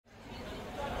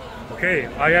Okay,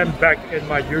 I am back in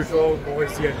my usual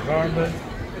noisy environment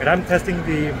and I'm testing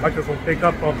the microphone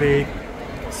pickup of the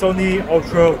Sony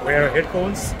ULT WEAR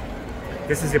headphones.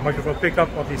 This is the microphone pickup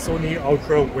of the Sony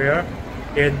ULT WEAR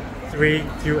in 3,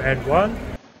 2, and 1.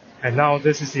 And now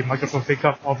this is the microphone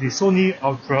pickup of the Sony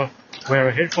ULT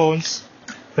WEAR headphones.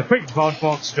 The quick brown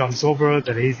fox jumps over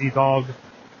the lazy dog.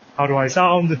 How do I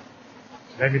sound?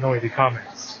 Let me know in the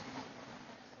comments.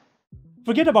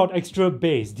 Forget about extra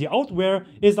bass. The ULT WEAR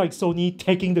is like Sony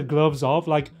taking the gloves off,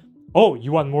 like, oh,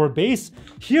 you want more bass?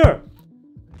 Here!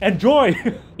 Enjoy!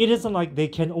 It isn't like they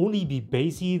can only be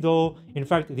bassy though. In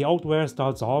fact, the ULT WEAR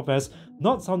starts off as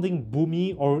not sounding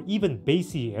boomy or even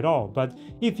bassy at all, but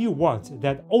if you want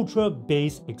that ultra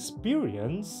bass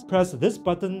experience, press this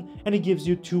button and it gives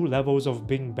you 2 levels of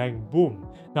bing bang boom.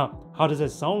 Now, how does it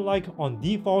sound like on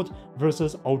default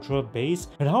versus ultra bass?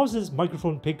 And how is this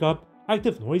microphone pickup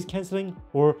active noise cancelling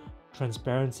or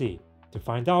transparency? To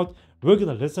find out, we're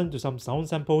gonna listen to some sound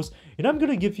samples and I'm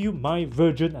gonna give you my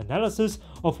virgin analysis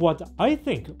of what I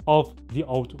think of the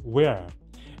ULT WEAR.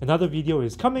 Another video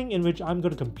is coming in which I'm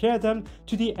gonna compare them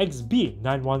to the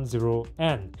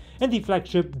XB910N and the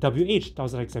flagship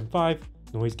WH-1000XM5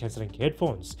 noise cancelling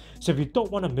headphones. So if you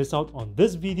don't want to miss out on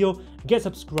this video, get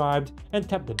subscribed and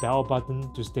tap the bell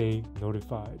button to stay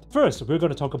notified. First, we're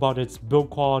going to talk about its build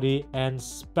quality and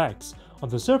specs. On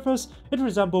the surface, it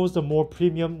resembles the more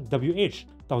premium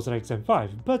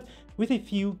WH-1000XM5, but with a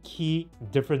few key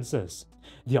differences.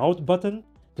 The out button,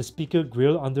 the speaker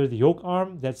grill under the yoke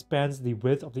arm that spans the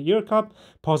width of the ear cup,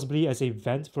 possibly as a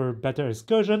vent for better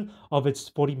excursion of its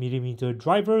 40mm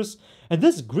drivers, and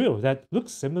this grill that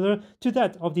looks similar to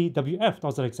that of the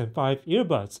WF-1000XM5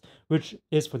 earbuds, which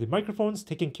is for the microphones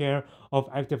taking care of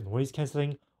active noise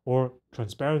cancelling or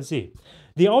transparency.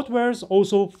 The ULT WEAR is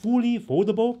also fully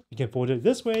foldable. You can fold it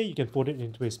this way, you can fold it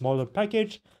into a smaller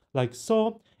package like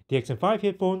so. The XM5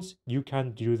 headphones, you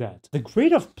can't do that. The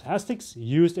grade of plastics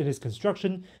used in its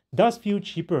construction does feel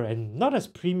cheaper and not as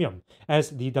premium as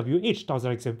the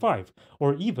WH-1000XM5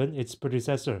 or even its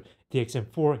predecessor, the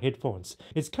XM4 headphones.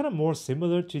 It's kind of more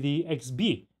similar to the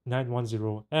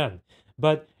XB910N,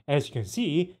 but as you can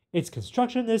see, its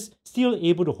construction is still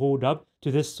able to hold up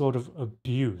to this sort of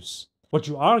abuse. What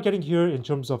you are getting here in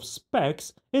terms of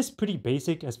specs is pretty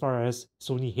basic as far as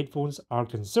Sony headphones are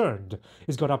concerned.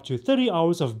 It's got up to 30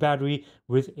 hours of battery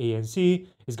with ANC,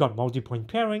 it's got multi-point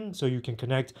pairing so you can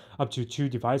connect up to 2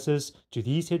 devices to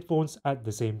these headphones at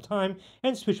the same time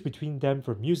and switch between them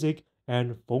for music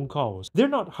and phone calls. They're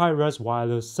not high-res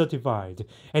wireless certified,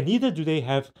 and neither do they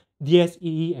have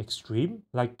DSEE Extreme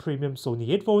like premium Sony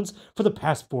headphones for the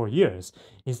past 4 years.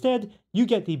 Instead, you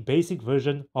get the basic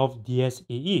version of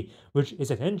DSEE, which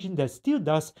is an engine that still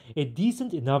does a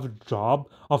decent enough job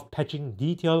of patching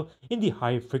detail in the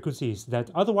high frequencies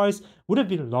that otherwise would have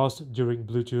been lost during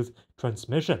Bluetooth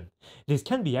transmission. This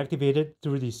can be activated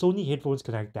through the Sony Headphones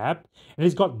Connect app, and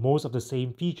it's got most of the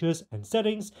same features and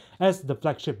settings as the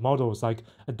flagship models like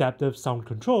adaptive sound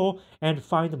control and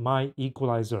Find My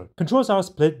Equalizer. Controls are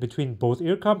split between both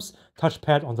ear cups,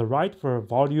 touchpad on the right for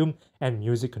volume and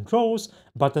music controls,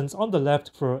 buttons on the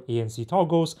left for ANC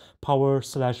toggles,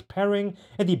 power/pairing,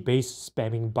 and the bass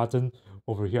spamming button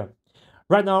over here.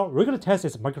 Right now, we're going to test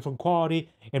its microphone quality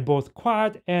in both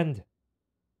quiet and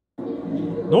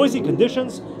noisy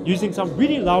conditions using some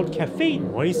really loud cafe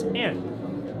noise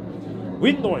and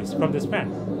wind noise from this fan.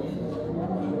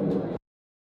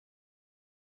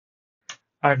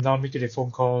 I'm now making a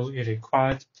phone call in a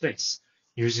quiet place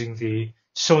using the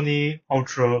Sony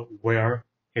ULT WEAR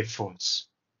headphones.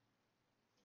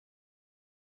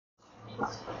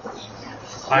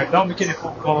 I'm now making a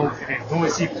phone call in a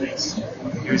noisy place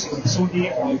using the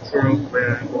Sony ULT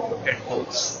WEAR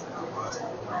headphones.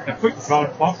 A quick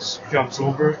brown fox jumps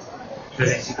over the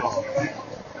lazy dog.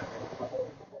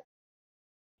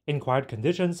 In quiet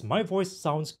conditions, my voice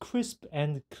sounds crisp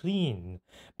and clean,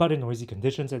 but in noisy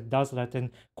conditions it does let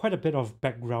in quite a bit of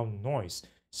background noise.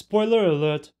 Spoiler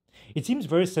alert, it seems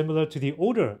very similar to the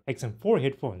older XM4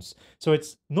 headphones, so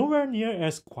it's nowhere near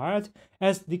as quiet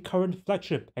as the current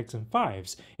flagship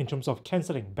XM5s in terms of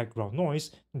cancelling background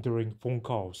noise during phone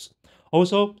calls.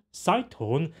 Also, side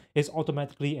tone is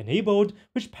automatically enabled,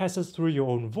 which passes through your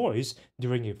own voice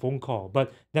during a phone call,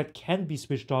 but that can be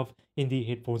switched off in the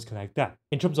Headphones Connect app.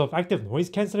 In terms of active noise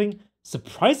cancelling,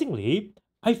 surprisingly,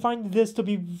 I find this to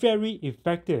be very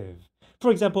effective.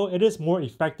 For example, it is more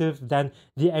effective than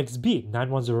the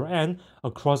XB910N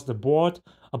across the board,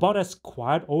 about as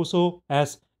quiet also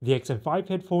as the XM5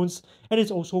 headphones, and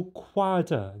it's also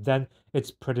quieter than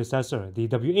its predecessor, the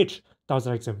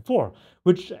WH-1000XM4,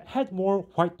 which had more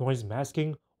white noise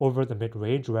masking over the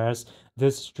mid-range, whereas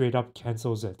this straight up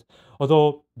cancels it.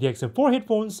 Although the XM4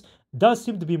 headphones does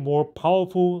seem to be more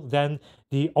powerful than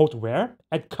the ULT WEAR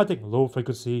at cutting low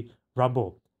frequency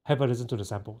rumble. Have a listen to the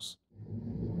samples.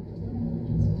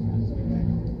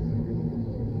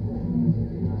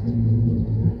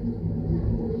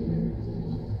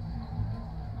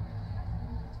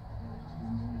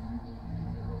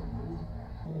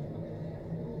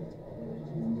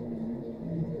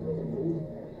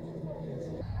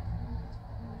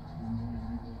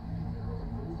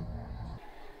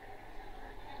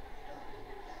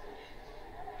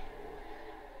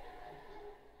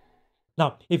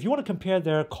 Now, if you want to compare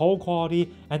their call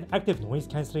quality and active noise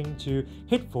cancelling to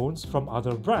headphones from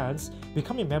other brands,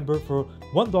 become a member for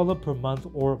 $1 per month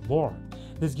or more.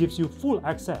 This gives you full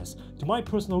access to my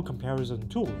personal comparison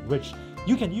tool, which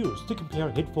you can use to compare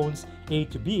headphones A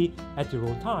to B at your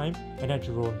own time and at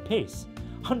your own pace.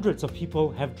 Hundreds of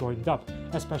people have joined up,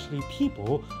 especially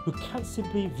people who can't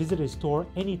simply visit a store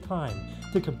anytime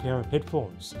to compare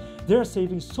headphones. They're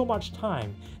saving so much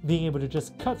time being able to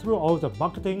just cut through all the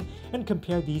marketing and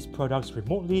compare these products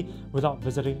remotely without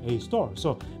visiting a store.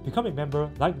 So become a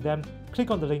member like them, click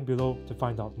on the link below to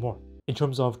find out more. In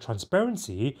terms of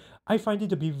transparency, I find it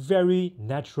to be very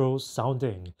natural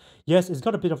sounding. Yes, it's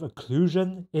got a bit of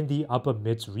occlusion in the upper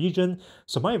mids region,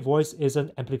 so my voice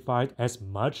isn't amplified as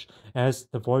much as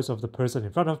the voice of the person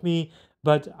in front of me,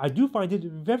 but I do find it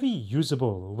very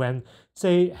usable when,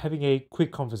 say, having a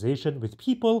quick conversation with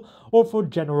people or for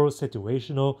general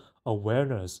situational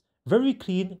awareness. Very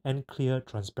clean and clear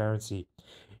transparency.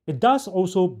 It does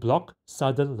also block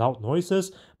sudden loud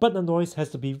noises, but the noise has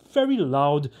to be very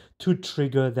loud to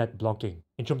trigger that blocking.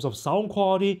 In terms of sound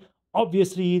quality,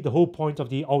 obviously the whole point of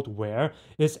the ULT WEAR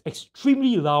is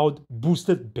extremely loud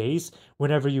boosted bass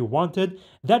whenever you want it.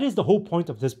 That is the whole point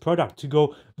of this product, to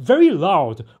go very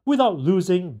loud without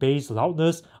losing bass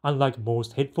loudness, unlike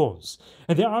most headphones.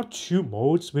 And there are two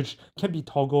modes which can be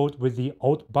toggled with the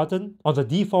ULT button. On the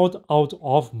default ULT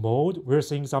off mode, we're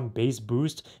seeing some bass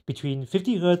boost between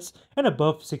 50Hz and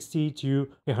above 60 to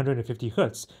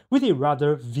 150Hz, with a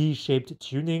rather V-shaped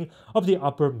tuning of the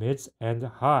upper mids and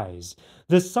highs.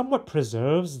 This somewhat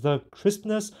preserves the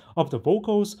crispness of the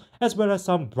vocals as well as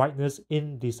some brightness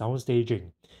in the sound staging.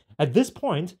 At this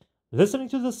point, listening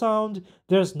to the sound,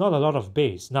 there's not a lot of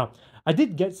bass. Now, I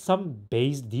did get some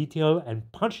bass detail and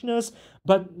punchiness,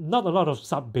 but not a lot of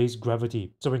sub-bass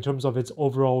gravity. So in terms of its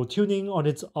overall tuning on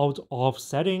its ULT-off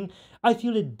setting, I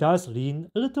feel it does lean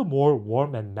a little more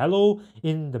warm and mellow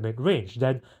in the mid-range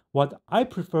than what I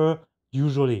prefer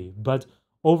usually, but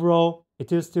overall,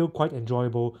 it is still quite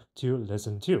enjoyable to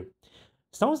listen to.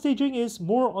 Sound staging is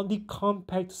more on the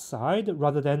compact side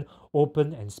rather than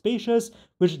open and spacious,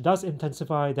 which does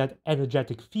intensify that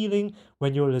energetic feeling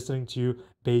when you're listening to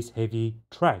bass-heavy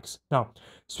tracks. Now,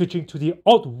 switching to the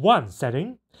ULT 1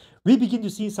 setting, we begin to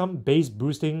see some bass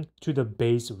boosting to the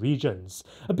bass regions.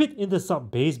 A bit in the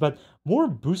sub-bass, but more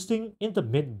boosting in the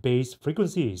mid-bass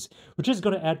frequencies, which is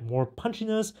going to add more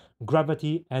punchiness,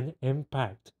 gravity, and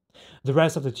impact. The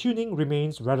rest of the tuning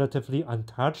remains relatively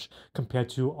untouched compared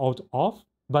to ULT off,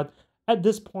 but at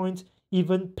this point,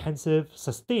 even pensive,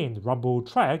 sustained rumble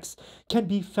tracks can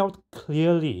be felt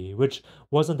clearly, which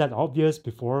wasn't that obvious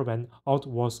before when ULT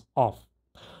was off.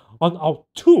 On ULT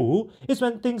 2 is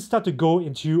when things start to go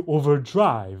into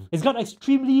overdrive. It's got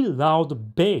extremely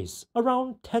loud bass,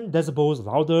 around 10 decibels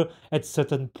louder at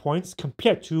certain points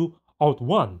compared to ULT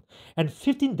 1, and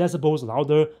 15 decibels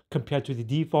louder compared to the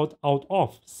default ULT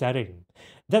off setting.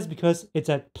 That's because it's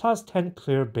at plus 10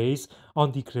 clear bass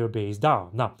on the clear bass dial.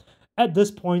 Now, at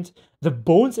this point, the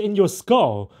bones in your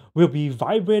skull will be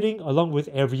vibrating along with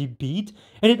every beat,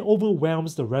 and it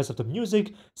overwhelms the rest of the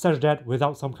music, such that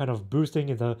without some kind of boosting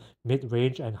in the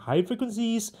mid-range and high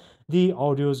frequencies, the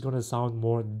audio is going to sound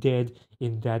more dead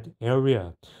in that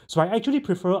area. So I actually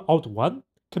prefer ULT 1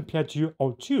 compared to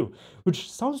ULT 2, which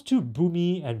sounds too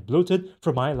boomy and bloated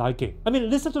for my liking. I mean,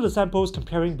 listen to the samples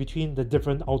comparing between the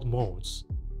different ULT modes.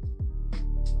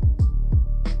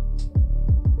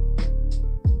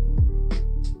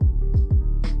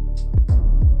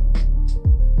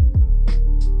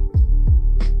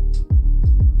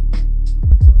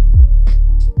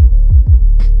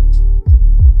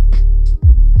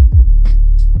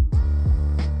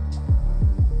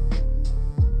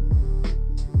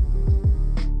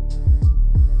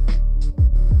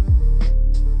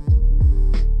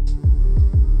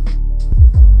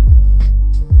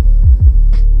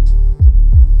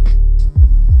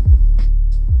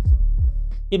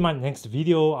 In my next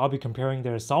video, I'll be comparing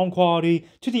their sound quality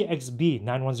to the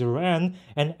XB910N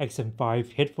and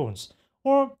XM5 headphones.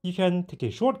 or you can take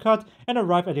a shortcut and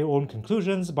arrive at your own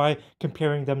conclusions by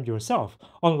comparing them yourself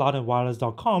on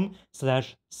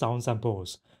loud&wireless.com/sound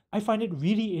samples. I find it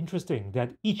really interesting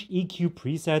that each EQ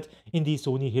preset in the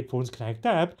Sony Headphones Connect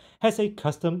app has a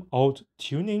custom alt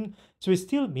tuning, so it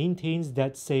still maintains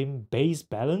that same bass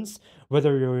balance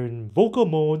whether you're in vocal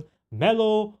mode,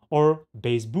 mellow, or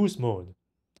bass boost mode.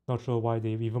 Not sure why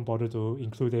they've even bothered to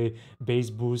include a bass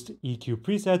boost EQ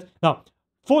preset. Now,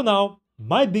 for now,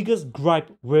 my biggest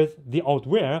gripe with the ULT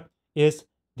WEAR is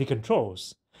the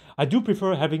controls. I do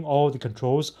prefer having all the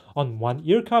controls on one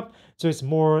ear cup, so it's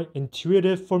more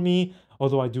intuitive for me,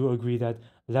 although I do agree that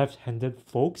left-handed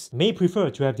folks may prefer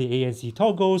to have the ANC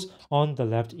toggles on the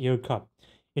left ear cup.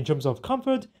 In terms of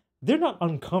comfort, they're not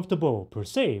uncomfortable per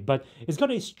se, but it's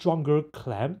got a stronger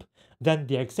clamp than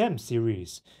the XM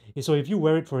series. So if you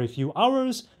wear it for a few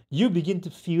hours, you begin to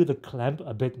feel the clamp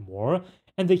a bit more,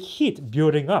 and the heat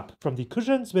building up from the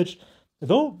cushions, which,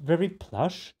 though very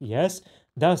plush, yes,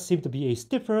 does seem to be a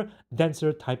stiffer,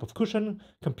 denser type of cushion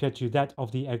compared to that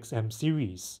of the XM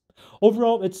series.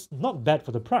 Overall, it's not bad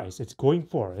for the price it's going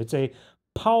for. It's a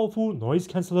powerful noise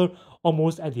canceller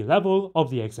almost at the level of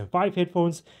the XM5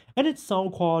 headphones, and its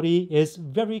sound quality is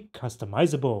very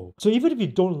customizable. So even if you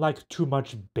don't like too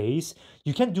much bass,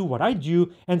 you can do what I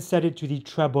do and set it to the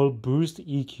treble boost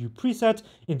EQ preset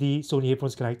in the Sony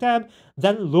Headphones Connect app,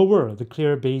 then lower the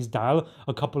clear bass dial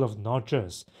a couple of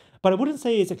notches. But I wouldn't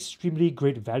say it's extremely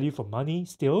great value for money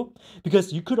still,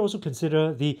 because you could also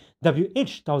consider the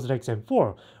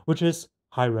WH-1000XM4, which is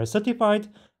high-res certified,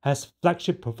 has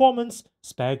flagship performance,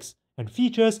 specs, and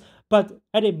features, but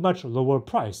at a much lower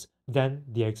price than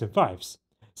the XM5s,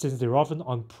 since they're often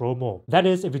on promo. That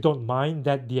is, if you don't mind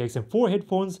that the XM4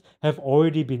 headphones have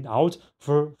already been out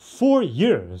for 4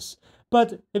 years.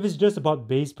 But if it's just about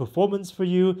bass performance for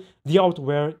you, the ULT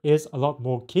WEAR is a lot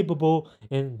more capable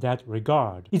in that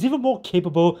regard. It's even more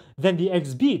capable than the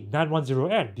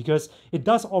XB910N because it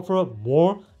does offer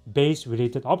more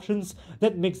bass-related options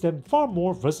that makes them far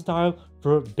more versatile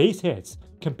for bass heads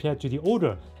compared to the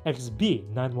older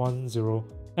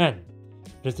XB910N.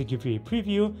 Just to give you a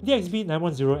preview, the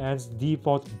XB910N's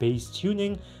default bass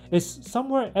tuning is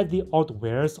somewhere at the ULT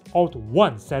WEAR's ULT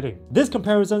 1 setting. This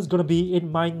comparison is going to be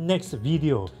in my next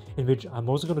video, in which I'm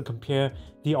also going to compare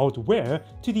the ULT WEAR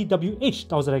to the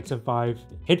WH-1000XM5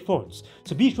 headphones.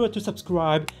 So be sure to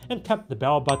subscribe and tap the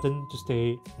bell button to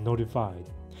stay notified.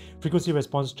 Frequency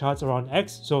response charts are on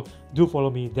X, so do follow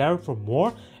me there for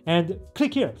more, and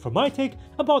click here for my take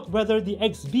about whether the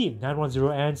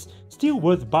XB910N's still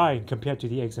worth buying compared to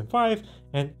the XM5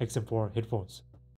 and XM4 headphones.